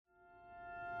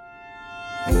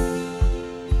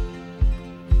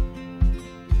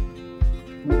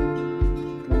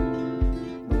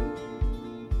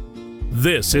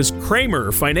This is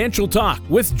Cramer Financial Talk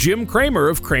with Jim Cramer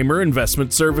of Cramer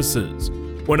Investment Services.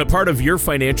 When a part of your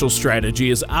financial strategy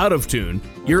is out of tune,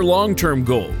 your long-term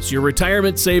goals, your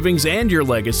retirement savings, and your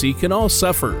legacy can all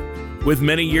suffer. With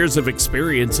many years of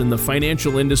experience in the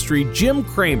financial industry, Jim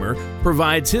Cramer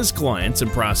provides his clients and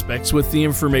prospects with the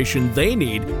information they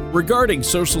need regarding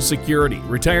Social Security,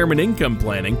 retirement income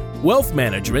planning, wealth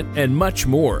management, and much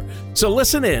more. So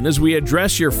listen in as we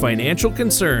address your financial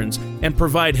concerns and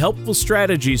provide helpful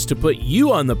strategies to put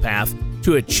you on the path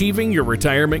to achieving your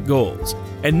retirement goals.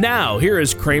 And now, here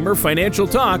is Cramer Financial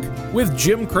Talk with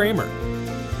Jim Cramer.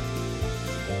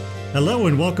 Hello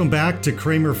and welcome back to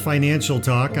Cramer Financial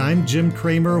Talk. I'm Jim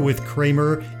Cramer with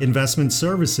Cramer Investment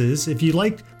Services. If you'd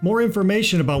like more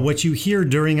information about what you hear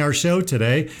during our show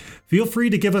today, feel free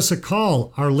to give us a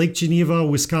call. Our Lake Geneva,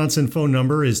 Wisconsin phone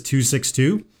number is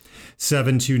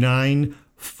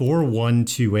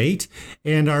 262-729-4128,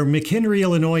 and our McHenry,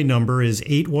 Illinois number is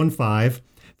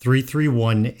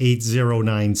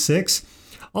 815-331-8096.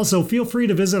 Also, feel free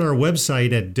to visit our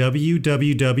website at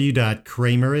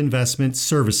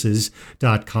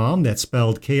www.kramerinvestmentservices.com. That's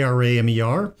spelled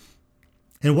Kramer.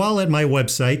 And while at my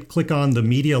website, click on the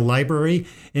Media Library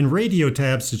and Radio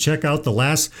tabs to check out the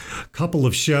last couple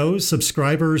of shows.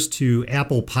 Subscribers to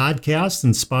Apple Podcasts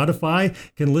and Spotify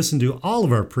can listen to all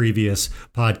of our previous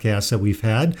podcasts that we've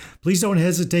had. Please don't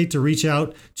hesitate to reach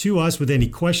out to us with any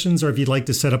questions or if you'd like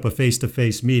to set up a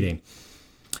face-to-face meeting.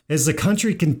 As the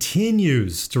country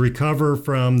continues to recover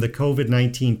from the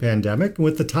COVID-19 pandemic,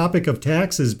 with the topic of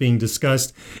taxes being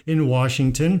discussed in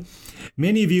Washington,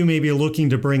 many of you may be looking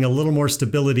to bring a little more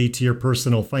stability to your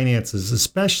personal finances,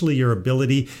 especially your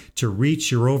ability to reach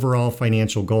your overall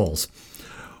financial goals.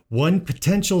 One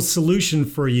potential solution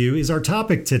for you is our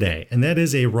topic today, and that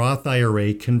is a Roth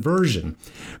IRA conversion.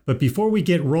 But before we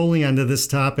get rolling onto this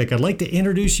topic, I'd like to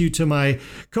introduce you to my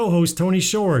co-host, Tony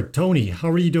Shore. Tony,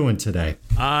 how are you doing today?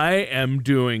 I am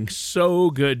doing so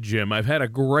good, Jim. I've had a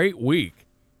great week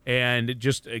and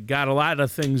just got a lot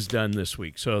of things done this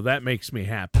week, so that makes me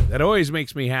happy. That always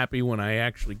makes me happy when I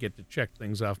actually get to check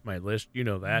things off my list. You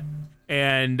know that.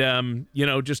 And,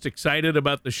 just excited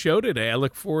about the show today. I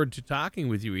look forward to talking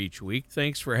with you each week.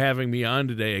 Thanks for having me on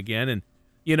today again. And,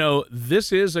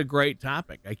 this is a great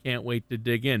topic. I can't wait to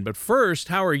dig in. But first,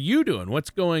 how are you doing?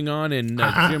 What's going on in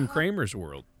Jim Cramer's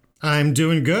world? I'm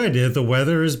doing good. The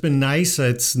weather has been nice.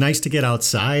 It's nice to get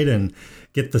outside and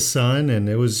get the sun, and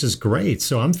it was just great.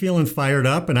 So I'm feeling fired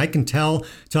up, and I can tell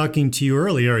talking to you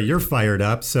earlier, you're fired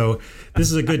up. So this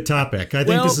is a good topic. I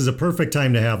think this is a perfect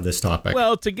time to have this topic.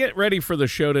 Well, to get ready for the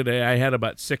show today, I had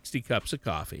about 60 cups of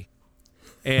coffee,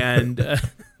 and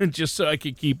just so I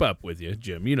could keep up with you,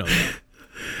 Jim. You know that.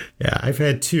 Yeah, I've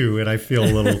had two, and I feel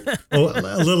a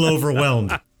little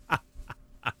overwhelmed.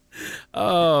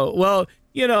 Oh, well,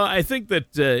 I think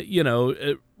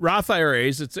that, Roth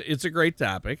IRAs, it's a great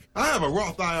topic. I have a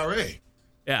Roth IRA.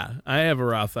 Yeah, I have a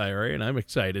Roth IRA, and I'm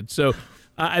excited. So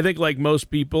I think like most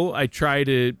people, I try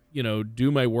to,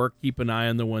 do my work, keep an eye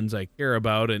on the ones I care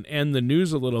about, and end the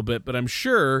news a little bit. But I'm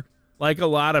sure, like a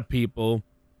lot of people,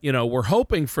 we're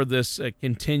hoping for this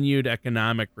continued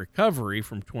economic recovery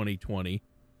from 2020,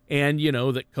 and,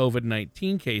 that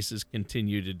COVID-19 cases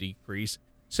continue to decrease.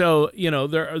 So,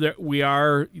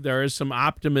 there is some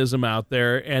optimism out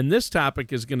there, and this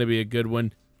topic is going to be a good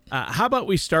one. How about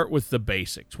we start with the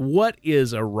basics? What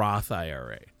is a Roth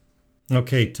IRA?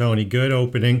 Okay, Tony, good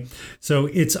opening. So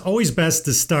it's always best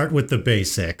to start with the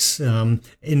basics.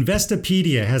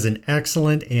 Investopedia has an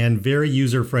excellent and very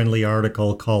user-friendly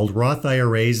article called Roth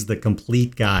IRAs, The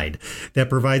Complete Guide that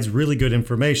provides really good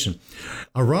information.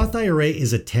 A Roth IRA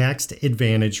is a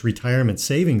tax-advantaged retirement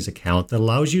savings account that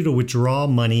allows you to withdraw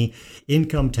money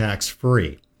income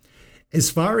tax-free. As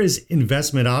far as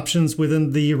investment options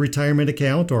within the retirement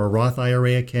account or a Roth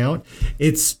IRA account,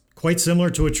 it's quite similar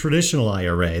to a traditional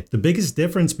IRA. The biggest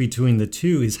difference between the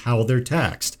two is how they're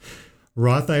taxed.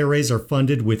 Roth IRAs are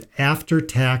funded with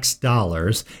after-tax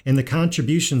dollars, and the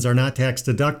contributions are not tax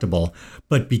deductible.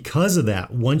 But because of that,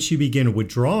 once you begin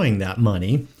withdrawing that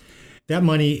money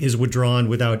is withdrawn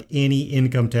without any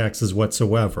income taxes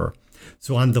whatsoever.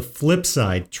 So on the flip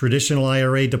side, traditional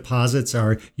IRA deposits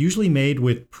are usually made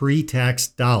with pre-tax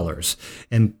dollars.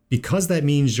 And because that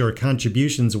means your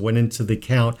contributions went into the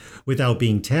account without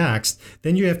being taxed,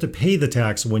 then you have to pay the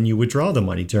tax when you withdraw the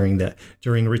money during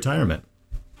retirement.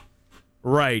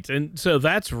 Right. And so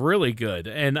that's really good.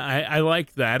 And I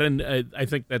like that. And I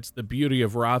think that's the beauty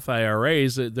of Roth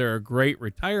IRAs. They're a great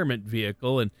retirement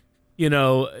vehicle. And,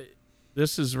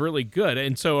 This is really good.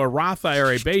 And so a Roth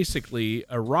IRA, basically,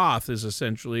 a Roth is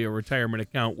essentially a retirement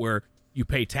account where you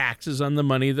pay taxes on the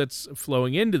money that's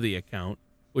flowing into the account,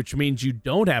 which means you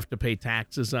don't have to pay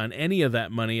taxes on any of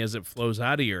that money as it flows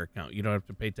out of your account. You don't have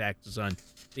to pay taxes on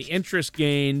the interest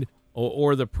gained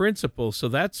or the principal. So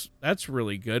that's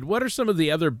really good. What are some of the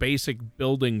other basic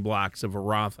building blocks of a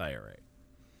Roth IRA?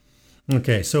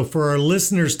 Okay, so for our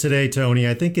listeners today, Tony,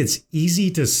 I think it's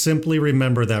easy to simply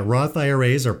remember that Roth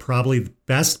IRAs are probably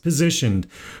best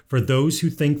positioned for those who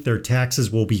think their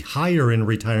taxes will be higher in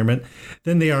retirement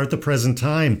than they are at the present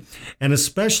time. And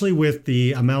especially with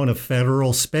the amount of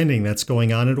federal spending that's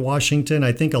going on in Washington,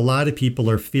 I think a lot of people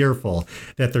are fearful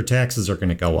that their taxes are going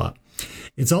to go up.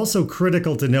 It's also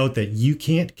critical to note that you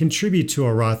can't contribute to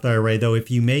a Roth IRA, though,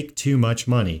 if you make too much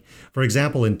money. For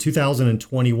example, in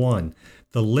 2021,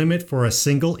 the limit for a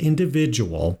single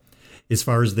individual, as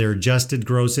far as their adjusted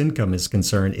gross income is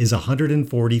concerned, is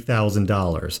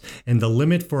 $140,000. And the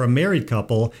limit for a married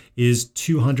couple is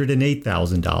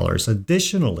 $208,000.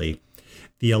 Additionally,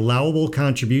 the allowable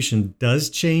contribution does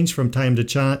change from time to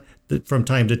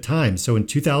time. So in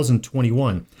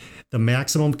 2021, the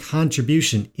maximum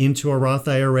contribution into a Roth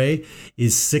IRA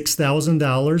is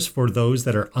 $6,000 for those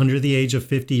that are under the age of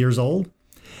 50 years old,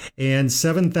 and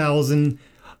 $7,000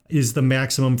 is the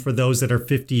maximum for those that are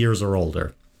 50 years or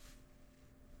older.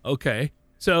 Okay.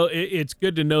 So it's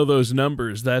good to know those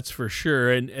numbers, that's for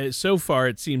sure. And so far,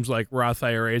 it seems like Roth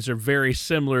IRAs are very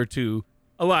similar to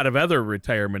a lot of other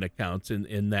retirement accounts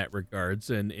in that regards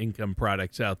and income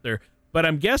products out there. But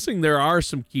I'm guessing there are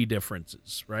some key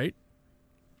differences, right?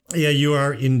 Yeah, you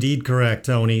are indeed correct,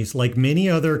 Tony. Like many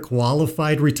other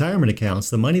qualified retirement accounts,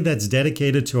 the money that's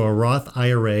dedicated to a Roth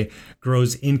IRA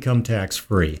grows income tax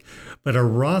free. But a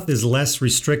Roth is less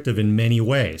restrictive in many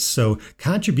ways. So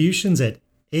contributions at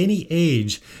any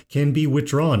age can be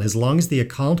withdrawn as long as the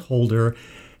account holder,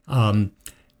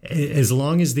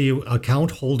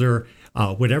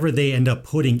 whatever they end up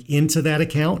putting into that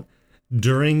account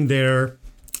during their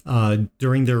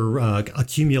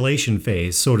accumulation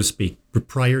phase, so to speak,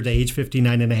 prior to age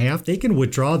 59 and a half, they can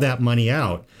withdraw that money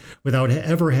out without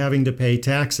ever having to pay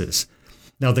taxes.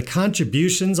 Now, the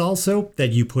contributions also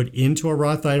that you put into a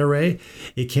Roth IRA,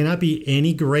 it cannot be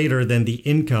any greater than the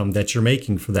income that you're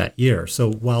making for that year.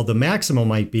 So while the maximum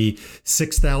might be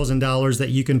 $6,000 that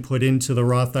you can put into the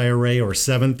Roth IRA or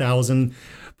 $7,000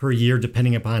 per year,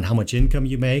 depending upon how much income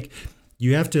you make,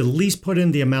 you have to at least put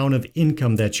in the amount of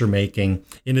income that you're making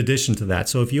in addition to that.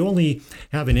 So if you only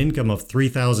have an income of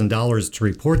 $3,000 to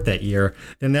report that year,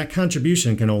 then that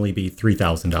contribution can only be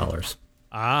 $3,000.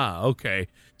 Ah, okay.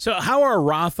 So how are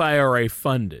Roth IRA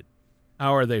funded?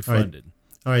 How are they funded?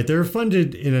 All right, they're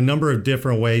funded in a number of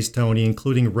different ways, Tony,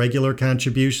 including regular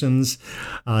contributions,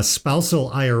 spousal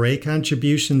IRA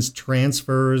contributions,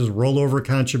 transfers, rollover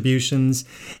contributions,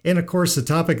 and of course, the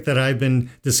topic that I've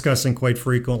been discussing quite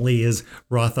frequently is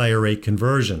Roth IRA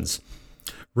conversions.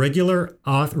 Regular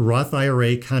Roth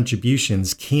IRA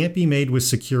contributions can't be made with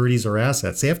securities or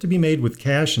assets. They have to be made with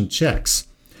cash and checks.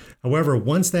 However,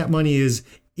 once that money is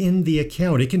in the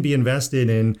account, it can be invested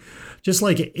in just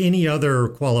like any other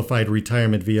qualified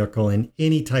retirement vehicle in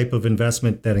any type of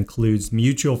investment that includes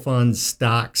mutual funds,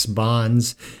 stocks,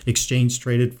 bonds, exchange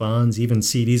traded funds, even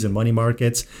CDs and money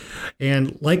markets.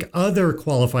 And like other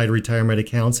qualified retirement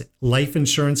accounts, life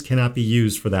insurance cannot be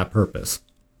used for that purpose.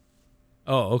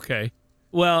 Oh, okay.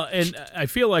 Well, and I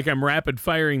feel like I'm rapid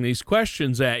firing these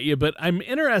questions at you, but I'm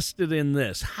interested in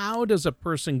this. How does a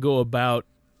person go about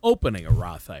opening a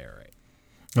Roth IRA?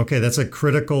 Okay, that's a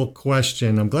critical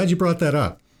question. I'm glad you brought that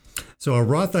up. So a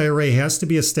Roth IRA has to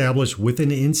be established with an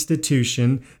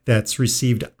institution that's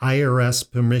received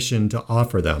IRS permission to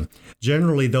offer them.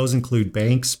 Generally, those include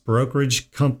banks,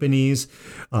 brokerage companies,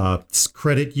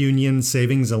 credit unions,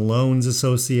 savings and loans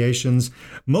associations.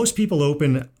 Most people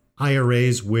open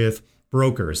IRAs with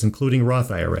brokers, including Roth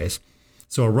IRAs.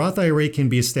 So a Roth IRA can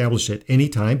be established at any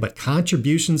time, but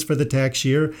contributions for the tax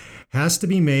year has to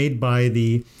be made by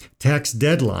the tax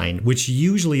deadline, which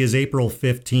usually is April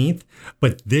 15th.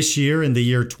 But this year, in the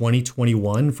year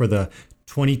 2021, for the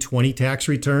 2020 tax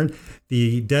return,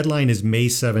 the deadline is May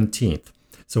 17th.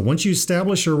 So once you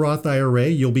establish your Roth IRA,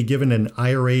 you'll be given an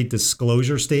IRA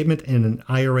disclosure statement and an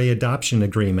IRA adoption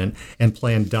agreement and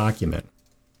plan document.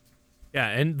 Yeah,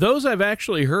 and those I've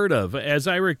actually heard of. As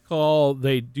I recall,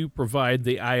 they do provide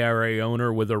the IRA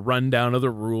owner with a rundown of the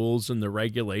rules and the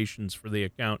regulations for the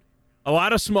account. A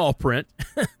lot of small print.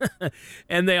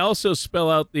 And they also spell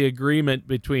out the agreement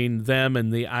between them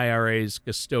and the IRA's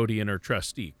custodian or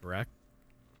trustee, correct?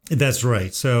 That's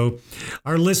right. So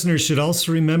our listeners should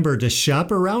also remember to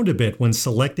shop around a bit when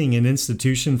selecting an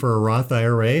institution for a Roth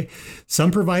IRA.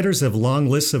 Some providers have long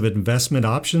lists of investment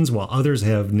options, while others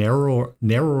have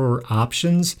narrower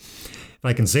options, if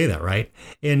I can say that right.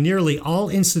 And nearly all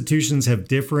institutions have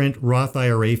different Roth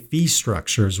IRA fee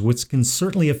structures, which can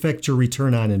certainly affect your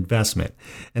return on investment.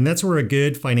 And that's where a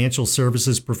good financial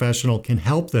services professional can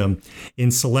help them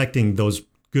in selecting those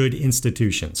good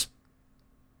institutions.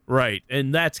 Right.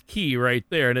 And that's key right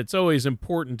there. And it's always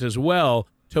important as well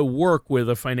to work with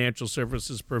a financial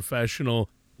services professional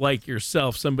like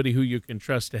yourself, somebody who you can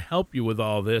trust to help you with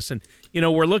all this. And,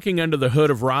 we're looking under the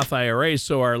hood of Roth IRAs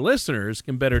so our listeners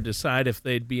can better decide if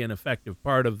they'd be an effective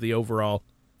part of the overall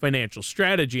financial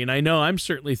strategy. And I know I'm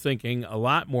certainly thinking a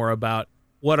lot more about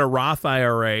what a Roth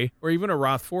IRA or even a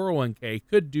Roth 401k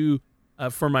could do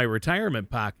for my retirement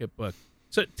pocketbook.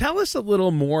 So tell us a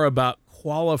little more about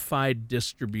qualified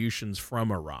distributions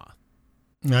from a Roth.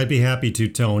 I'd be happy to,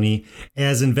 Tony.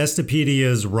 As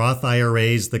Investopedia's Roth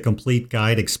IRAs, the complete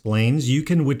guide explains, you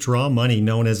can withdraw money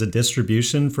known as a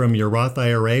distribution from your Roth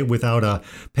IRA without a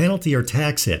penalty or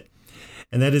tax hit.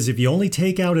 And that is if you only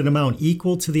take out an amount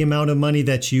equal to the amount of money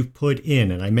that you've put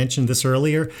in. And I mentioned this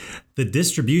earlier, the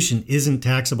distribution isn't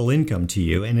taxable income to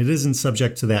you, and it isn't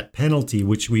subject to that penalty,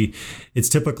 it's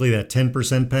typically that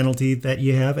 10% penalty that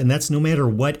you have. And that's no matter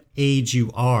what age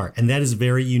you are. And that is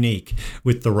very unique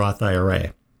with the Roth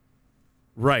IRA.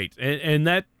 Right. And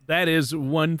that is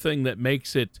one thing that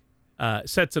makes it,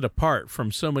 sets it apart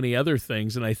from so many other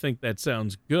things. And I think that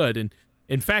sounds good. And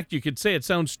in fact, you could say it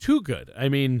sounds too good. I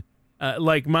mean,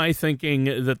 like my thinking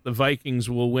that the Vikings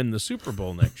will win the Super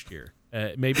Bowl next year.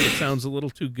 Maybe it sounds a little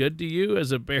too good to you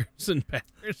as a Bears and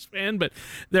Packers fan, but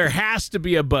there has to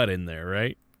be a but in there,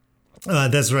 right?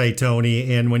 That's right,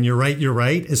 Tony. And when you're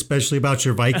right, especially about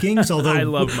your Vikings. Although I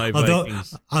love my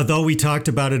Vikings. Although we talked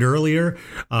about it earlier,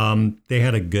 they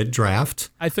had a good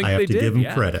draft. I think I have they to did, give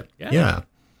them credit. Yeah,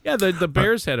 the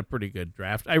Bears had a pretty good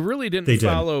draft. I really didn't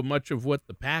follow much of what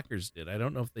the Packers did. I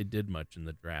don't know if they did much in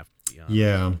the draft, to be honest.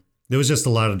 Yeah. There was just a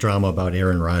lot of drama about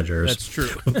Aaron Rodgers. That's true.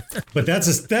 But that's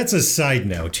a side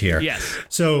note here. Yes.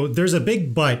 So there's a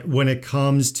big but when it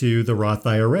comes to the Roth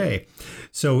IRA.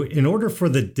 So in order for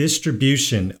the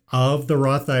distribution of the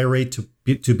Roth IRA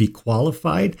to be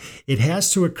qualified, it has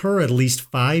to occur at least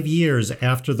 5 years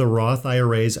after the Roth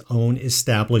IRA's own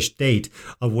established date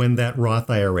of when that Roth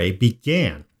IRA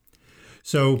began.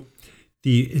 So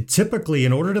typically,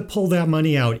 in order to pull that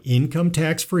money out income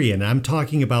tax free, and I'm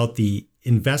talking about the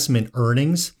investment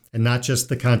earnings and not just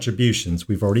the contributions.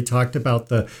 We've already talked about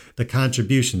the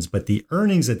contributions, but the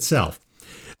earnings itself.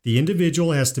 The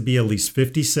individual has to be at least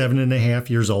 57 and a half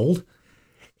years old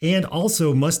and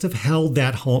also must have held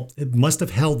that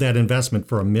investment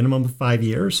for a minimum of 5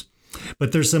 years.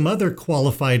 But there's some other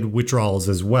qualified withdrawals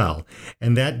as well,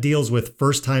 and that deals with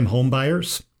first-time home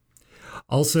buyers.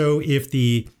 Also, if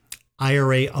the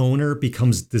IRA owner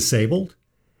becomes disabled,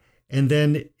 and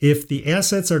then if the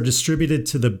assets are distributed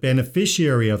to the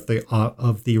beneficiary of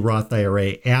the Roth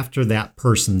IRA after that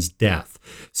person's death.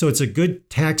 So it's a good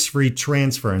tax-free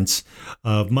transference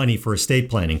of money for estate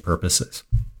planning purposes.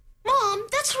 Mom,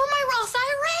 that's for my Roth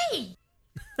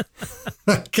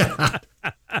IRA. God.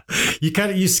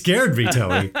 You scared me,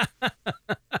 Tony.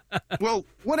 Well,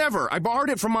 whatever. I borrowed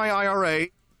it from my IRA.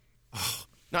 Oh,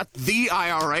 not the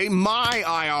IRA, my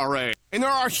IRA. And there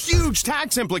are huge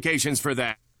tax implications for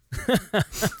that.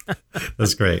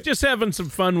 That's great. Just having some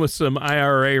fun with some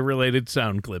IRA-related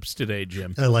sound clips today,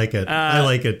 Jim. I like it. I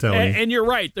like it, Tony. And you're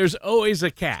right. There's always a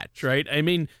catch, right? I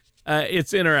mean,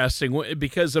 it's interesting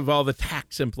because of all the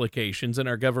tax implications, and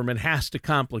our government has to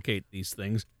complicate these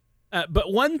things.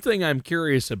 But one thing I'm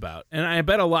curious about, and I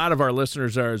bet a lot of our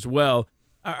listeners are as well,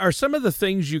 are some of the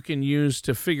things you can use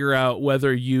to figure out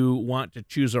whether you want to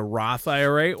choose a Roth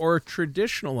IRA or a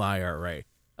traditional IRA.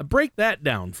 Break that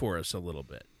down for us a little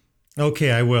bit.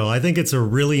 Okay, I will. I think it's a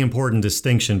really important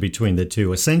distinction between the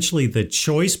two. Essentially, the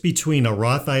choice between a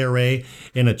Roth IRA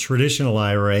and a traditional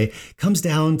IRA comes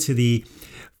down to the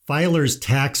filer's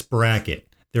tax bracket,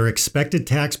 their expected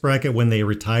tax bracket when they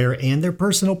retire, and their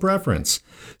personal preference.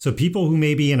 So people who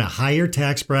may be in a higher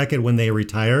tax bracket when they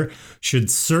retire should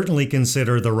certainly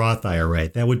consider the Roth IRA.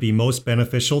 That would be most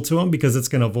beneficial to them because it's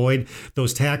going to avoid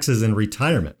those taxes in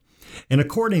retirement. And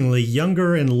accordingly,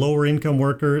 younger and lower income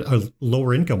workers,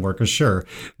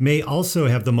 may also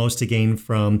have the most to gain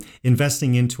from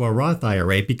investing into a Roth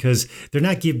IRA because they're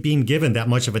not being given that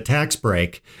much of a tax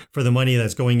break for the money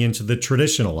that's going into the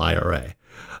traditional IRA.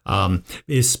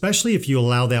 Especially if you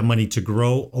allow that money to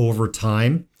grow over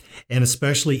time. And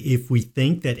especially if we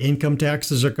think that income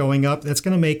taxes are going up, that's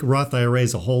going to make Roth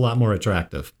IRAs a whole lot more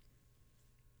attractive.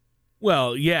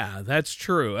 Well, yeah, that's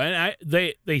true. And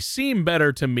they seem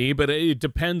better to me, but it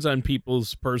depends on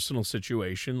people's personal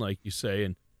situation, like you say.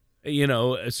 And,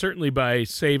 certainly by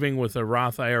saving with a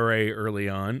Roth IRA early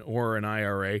on or an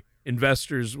IRA,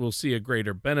 investors will see a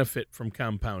greater benefit from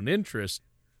compound interest.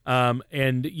 And,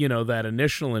 that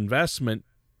initial investment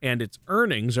and its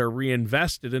earnings are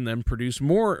reinvested and then produce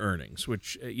more earnings,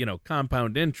 which,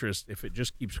 compound interest, if it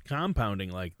just keeps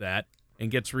compounding like that and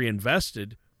gets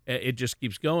reinvested, it just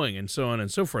keeps going and so on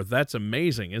and so forth. That's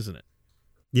amazing, isn't it?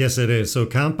 Yes, it is. So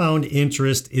compound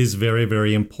interest is very,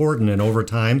 very important. And over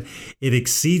time, it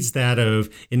exceeds that of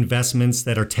investments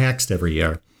that are taxed every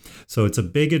year. So it's a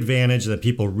big advantage that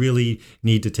people really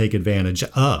need to take advantage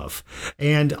of.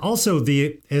 And also,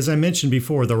 as I mentioned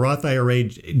before, the Roth IRA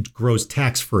grows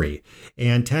tax-free.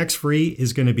 And tax-free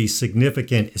is going to be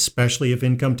significant, especially if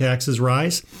income taxes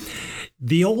rise.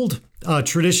 The old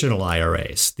traditional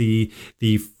IRAs, the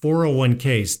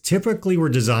 401ks, typically were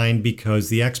designed because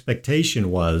the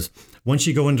expectation was once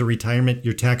you go into retirement,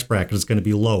 your tax bracket is going to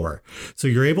be lower. So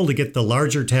you're able to get the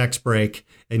larger tax break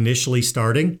initially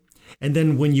starting. And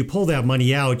then when you pull that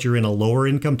money out, you're in a lower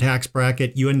income tax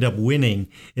bracket. You end up winning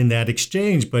in that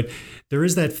exchange. But there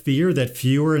is that fear that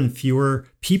fewer and fewer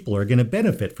people are going to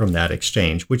benefit from that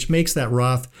exchange, which makes that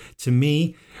Roth, to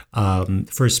me,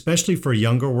 especially for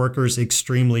younger workers,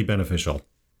 extremely beneficial.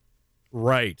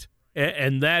 Right.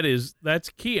 And that's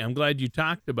key. I'm glad you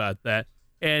talked about that.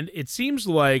 And it seems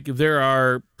like there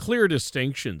are clear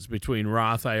distinctions between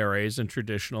Roth IRAs and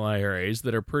traditional IRAs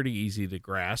that are pretty easy to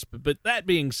grasp. But that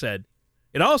being said,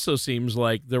 it also seems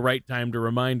like the right time to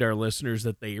remind our listeners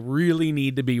that they really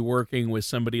need to be working with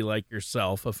somebody like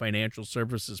yourself, a financial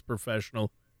services professional,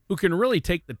 who can really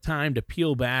take the time to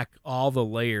peel back all the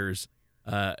layers,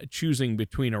 choosing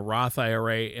between a Roth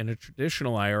IRA and a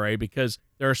traditional IRA, because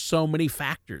there are so many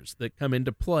factors that come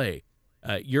into play.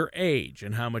 Your age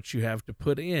and how much you have to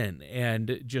put in,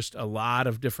 and just a lot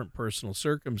of different personal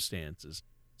circumstances.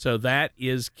 So that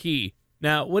is key.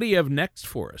 Now, what do you have next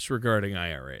for us regarding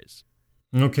IRAs?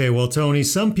 Okay, well, Tony,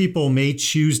 some people may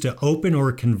choose to open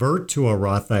or convert to a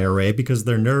Roth IRA because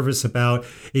they're nervous about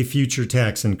a future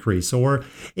tax increase,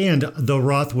 and the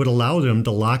Roth would allow them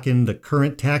to lock in the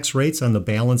current tax rates on the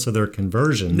balance of their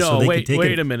conversion. No, so wait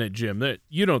a minute, Jim.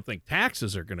 You don't think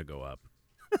taxes are going to go up?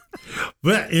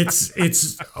 But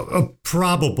it's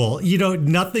probable.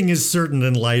 Nothing is certain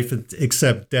in life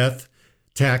except death,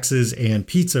 taxes, and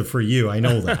pizza for you. I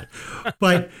know that.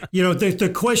 But,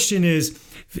 the question is,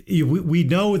 we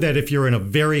know that if you're in a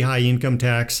very high income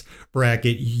tax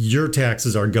bracket, your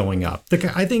taxes are going up.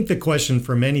 I think the question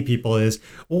for many people is,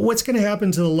 well, what's going to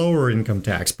happen to the lower income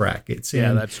tax brackets?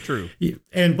 Yeah, that's true.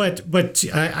 But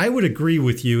I would agree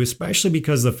with you, especially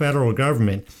because the federal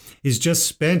government is just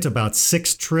spent about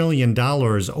 $6 trillion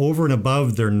over and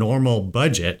above their normal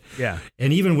budget. Yeah.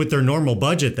 And even with their normal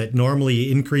budget that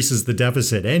normally increases the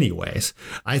deficit anyways,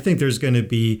 I think there's going to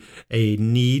be a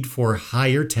need for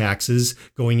higher taxes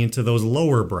going into those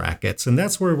lower brackets. And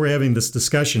that's where we're having this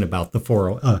discussion about the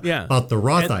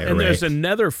Roth IRA. And there's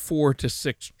another $4 to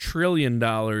 $6 trillion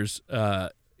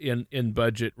in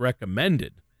budget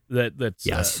recommended. That's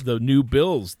yes. The new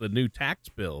bills, the new tax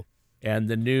bill, and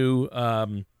the new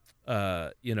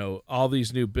all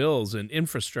these new bills and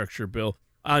infrastructure bill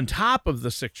on top of the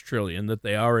 $6 trillion that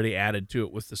they already added to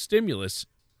it with the stimulus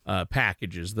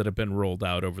packages that have been rolled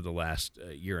out over the last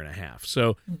year and a half.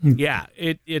 So, yeah,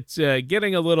 it's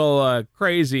getting a little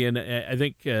crazy. And I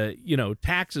think,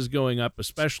 taxes going up,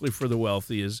 especially for the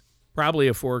wealthy, is probably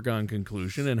a foregone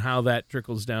conclusion. And how that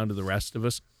trickles down to the rest of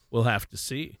us, we'll have to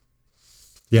see.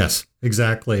 Yes,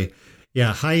 exactly.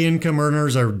 Yeah, high income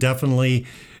earners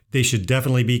they should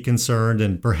definitely be concerned,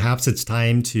 and perhaps it's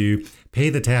time to pay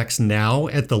the tax now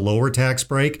at the lower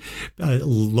tax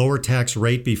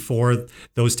rate before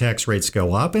those tax rates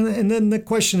go up. And then the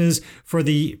question is for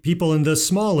the people in the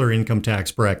smaller income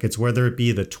tax brackets, whether it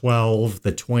be the 12,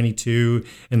 the 22,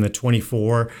 and the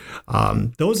 24,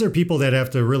 those are people that have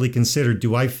to really consider,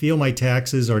 do I feel my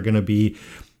taxes are going to be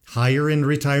higher in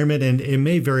retirement? And it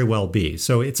may very well be.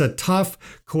 So it's a tough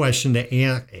question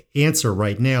to answer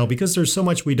right now because there's so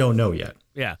much we don't know yet.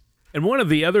 Yeah. And one of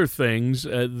the other things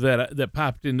that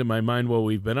popped into my mind while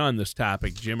we've been on this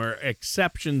topic, Jim, are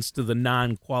exceptions to the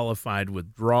non-qualified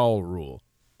withdrawal rule.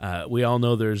 We all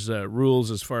know there's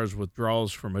rules as far as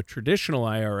withdrawals from a traditional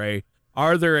IRA.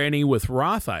 Are there any with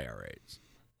Roth IRAs?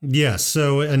 Yes.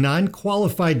 So a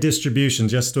non-qualified distribution,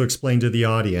 just to explain to the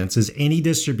audience, is any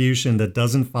distribution that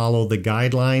doesn't follow the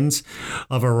guidelines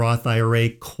of a Roth IRA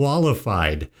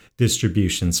qualified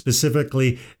distribution.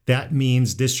 Specifically, that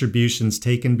means distributions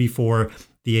taken before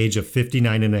the age of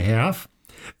 59 and a half,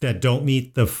 that don't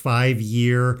meet the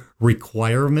 5-year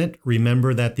requirement.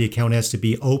 Remember that the account has to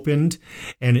be opened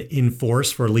and in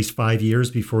force for at least 5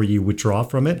 years before you withdraw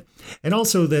from it. And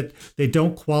also that they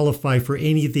don't qualify for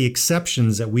any of the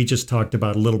exceptions that we just talked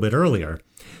about a little bit earlier.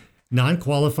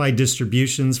 Non-qualified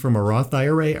distributions from a Roth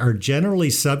IRA are generally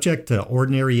subject to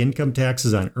ordinary income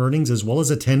taxes on earnings, as well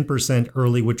as a 10%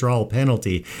 early withdrawal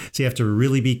penalty. So you have to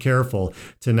really be careful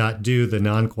to not do the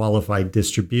non-qualified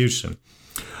distribution.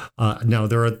 Now,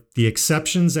 there are the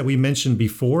exceptions that we mentioned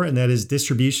before, and that is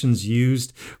distributions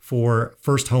used for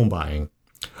first home buying.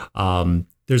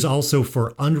 There's also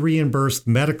for unreimbursed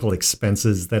medical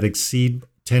expenses that exceed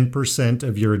 10%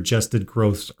 of your adjusted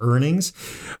gross earnings,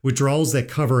 withdrawals that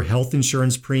cover health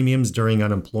insurance premiums during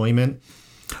unemployment,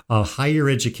 higher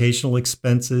educational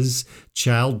expenses,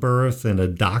 childbirth and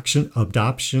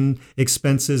adoption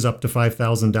expenses up to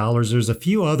 $5,000. There's a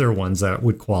few other ones that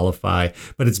would qualify,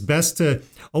 but it's best to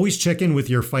always check in with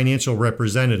your financial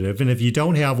representative. And if you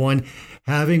don't have one,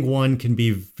 having one can be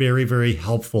very, very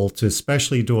helpful to,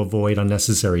 especially to avoid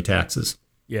unnecessary taxes.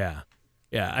 Yeah.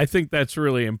 Yeah, I think that's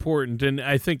really important. And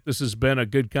I think this has been a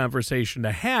good conversation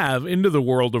to have into the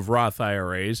world of Roth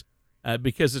IRAs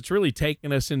because it's really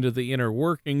taken us into the inner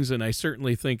workings. And I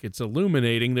certainly think it's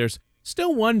illuminating. There's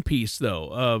still one piece, though,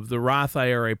 of the Roth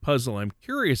IRA puzzle I'm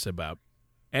curious about,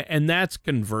 and that's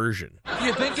conversion.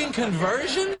 You're thinking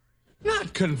conversion?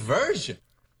 Not conversion.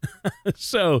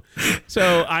 So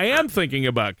I am thinking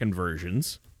about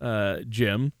conversions,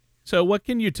 Jim. So what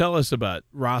can you tell us about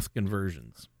Roth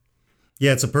conversions?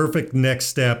 Yeah, it's a perfect next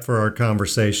step for our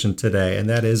conversation today. And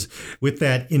that is with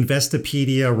that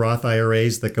Investopedia Roth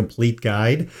IRAs, the complete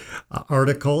guide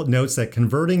article notes that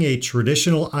converting a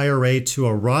traditional IRA to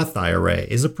a Roth IRA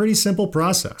is a pretty simple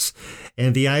process.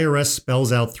 And the IRS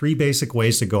spells out 3 basic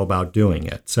ways to go about doing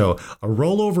it. So a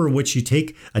rollover in which you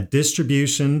take a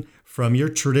distribution from your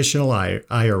traditional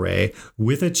IRA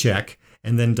with a check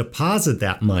and then deposit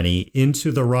that money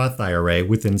into the Roth IRA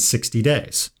within 60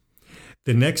 days.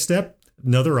 The next step,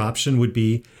 another option would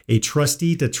be a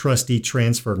trustee-to-trustee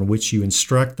transfer in which you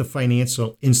instruct the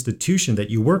financial institution that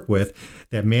you work with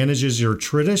that manages your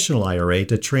traditional IRA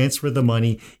to transfer the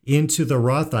money into the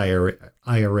Roth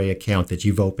IRA account that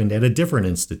you've opened at a different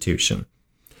institution.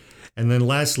 And then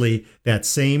lastly, that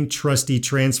same trustee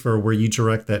transfer where you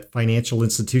direct that financial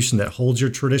institution that holds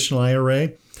your traditional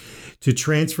IRA to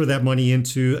transfer that money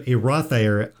into a Roth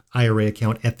IRA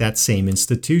account at that same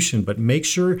institution. But make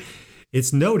sure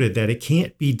it's noted that it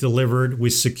can't be delivered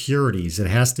with securities. It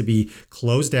has to be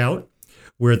closed out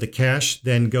where the cash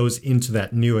then goes into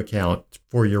that new account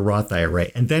for your Roth IRA.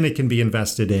 And then it can be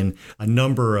invested in a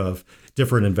number of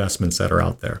different investments that are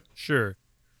out there. Sure.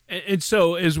 And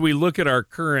so as we look at our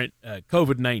current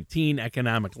COVID-19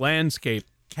 economic landscape,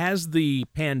 has the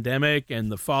pandemic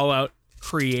and the fallout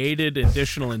created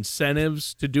additional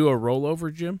incentives to do a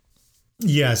rollover, Jim?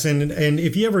 Yes, and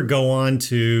if you ever go on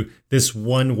to this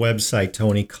one website,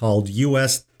 Tony, called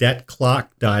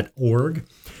usdebtclock.org,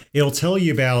 it'll tell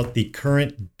you about the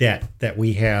current debt that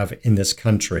we have in this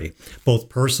country, both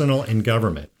personal and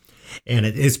government. And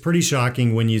it is pretty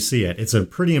shocking when you see it. It's a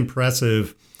pretty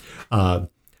impressive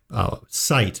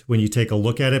site when you take a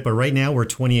look at it. But right now we're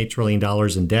 $28 trillion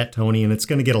in debt, Tony, and it's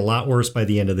going to get a lot worse by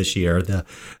the end of this year. The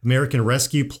American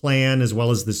Rescue Plan, as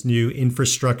well as this new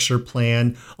infrastructure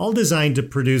plan, all designed to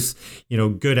produce,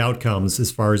 good outcomes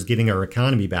as far as getting our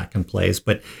economy back in place.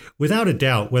 But without a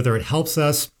doubt, whether it helps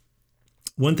us,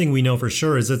 one thing we know for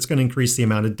sure is it's going to increase the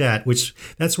amount of debt, which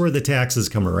that's where the taxes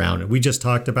come around. And we just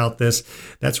talked about this.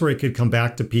 That's where it could come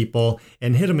back to people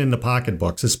and hit them in the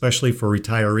pocketbooks, especially for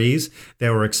retirees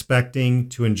that were expecting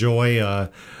to enjoy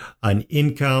an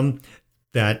income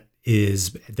that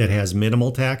has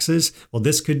minimal taxes. Well,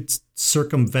 this could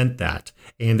circumvent that.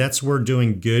 And that's where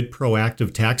doing good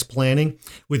proactive tax planning.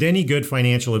 With any good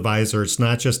financial advisor, it's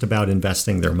not just about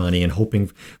investing their money and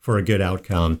hoping for a good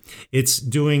outcome. It's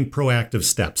doing proactive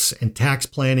steps, and tax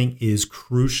planning is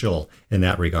crucial in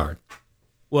that regard.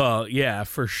 Well, yeah,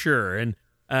 for sure. And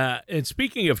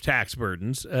speaking of tax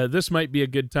burdens, this might be a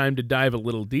good time to dive a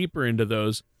little deeper into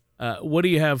those. What do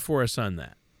you have for us on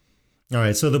that? All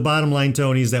right. So the bottom line,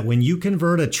 Tony, is that when you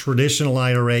convert a traditional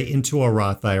IRA into a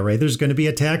Roth IRA, there's going to be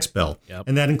a tax bill. Yep.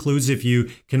 And that includes if you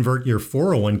convert your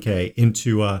 401k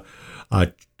into a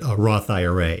Roth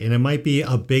IRA. And it might be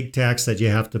a big tax that you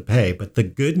have to pay. But the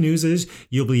good news is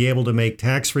you'll be able to make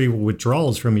tax-free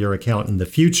withdrawals from your account in the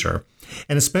future.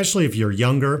 And especially if you're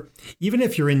younger, even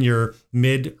if you're in your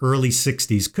early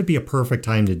 60s, could be a perfect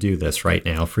time to do this right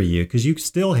now for you because you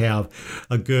still have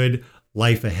a good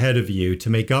life ahead of you to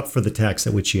make up for the tax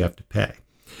at which you have to pay.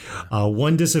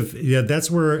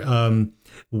 That's where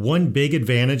One big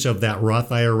advantage of that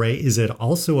Roth IRA is it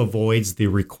also avoids the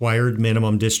required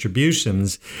minimum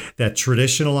distributions that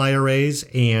traditional IRAs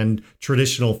and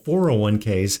traditional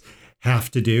 401ks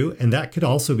have to do. And that could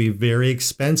also be very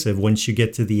expensive once you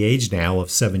get to the age now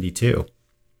of 72.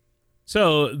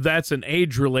 So that's an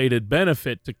age-related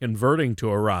benefit to converting to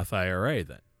a Roth IRA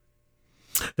then.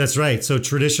 That's right. So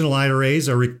traditional IRAs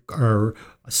are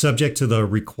subject to the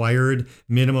required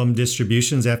minimum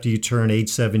distributions after you turn age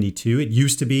 72. It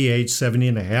used to be age 70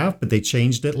 and a half, but they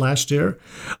changed it last year.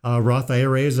 Roth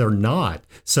IRAs are not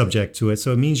subject to it.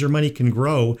 So it means your money can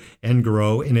grow and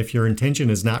grow. And if your intention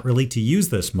is not really to use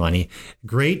this money,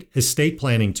 great estate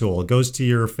planning tool. It goes to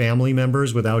your family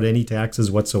members without any taxes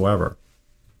whatsoever.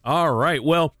 All right.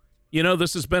 Well, you know,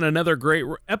 this has been another great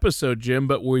episode, Jim,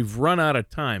 but we've run out of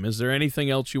time. Is there anything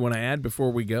else you want to add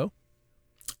before we go?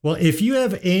 Well, if you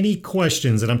have any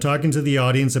questions, and I'm talking to the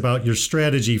audience about your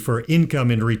strategy for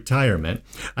income in retirement,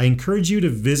 I encourage you to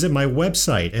visit my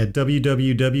website at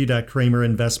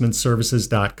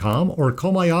www.kramerinvestmentservices.com or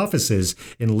call my offices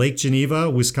in Lake Geneva,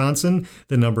 Wisconsin.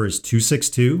 The number is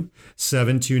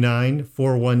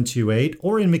 262-729-4128.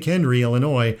 Or in McHenry,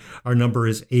 Illinois, our number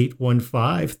is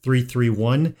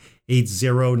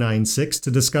 815-331-8096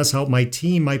 to discuss how my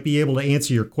team might be able to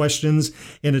answer your questions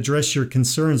and address your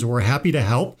concerns. We're happy to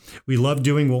help. We love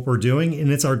doing what we're doing, and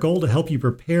it's our goal to help you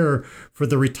prepare for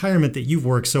the retirement that you've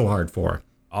worked so hard for.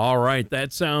 All right,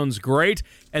 that sounds great.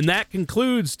 And that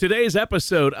concludes today's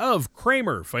episode of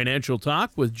Kramer Financial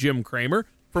Talk with Jim Kramer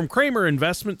from Kramer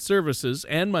Investment Services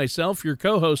and myself, your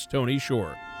co-host, Tony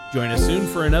Shore. Join us soon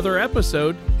for another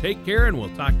episode. Take care, and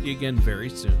we'll talk to you again very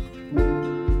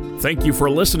soon. Thank you for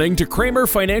listening to Kramer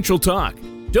Financial Talk.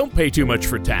 Don't pay too much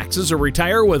for taxes or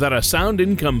retire without a sound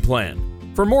income plan.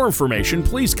 For more information,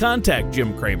 please contact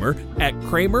Jim Kramer at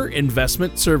Kramer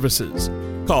Investment Services.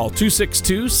 Call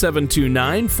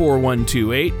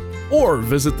 262-729-4128 or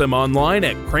visit them online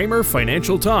at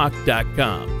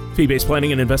kramerfinancialtalk.com. Fee-based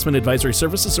planning and investment advisory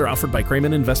services are offered by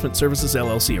Kramer Investment Services,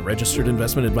 LLC, a registered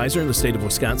investment advisor in the state of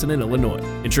Wisconsin and Illinois.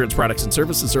 Insurance products and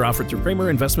services are offered through Kramer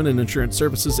Investment and Insurance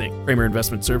Services, Inc. Kramer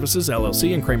Investment Services,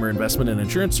 LLC, and Kramer Investment and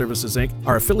Insurance Services, Inc.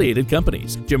 are affiliated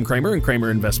companies. Jim Kramer and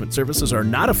Kramer Investment Services are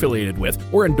not affiliated with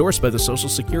or endorsed by the Social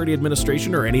Security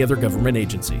Administration or any other government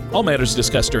agency. All matters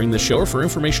discussed during this show are for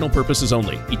informational purposes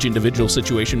only. Each individual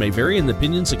situation may vary, and the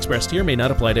opinions expressed here may not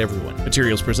apply to everyone.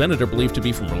 Materials presented are believed to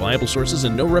be from reliable sources,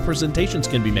 and no representations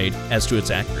can be made as to its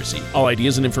accuracy. All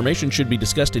ideas and information should be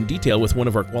discussed in detail with one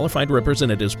of our qualified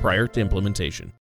representatives prior to implementation.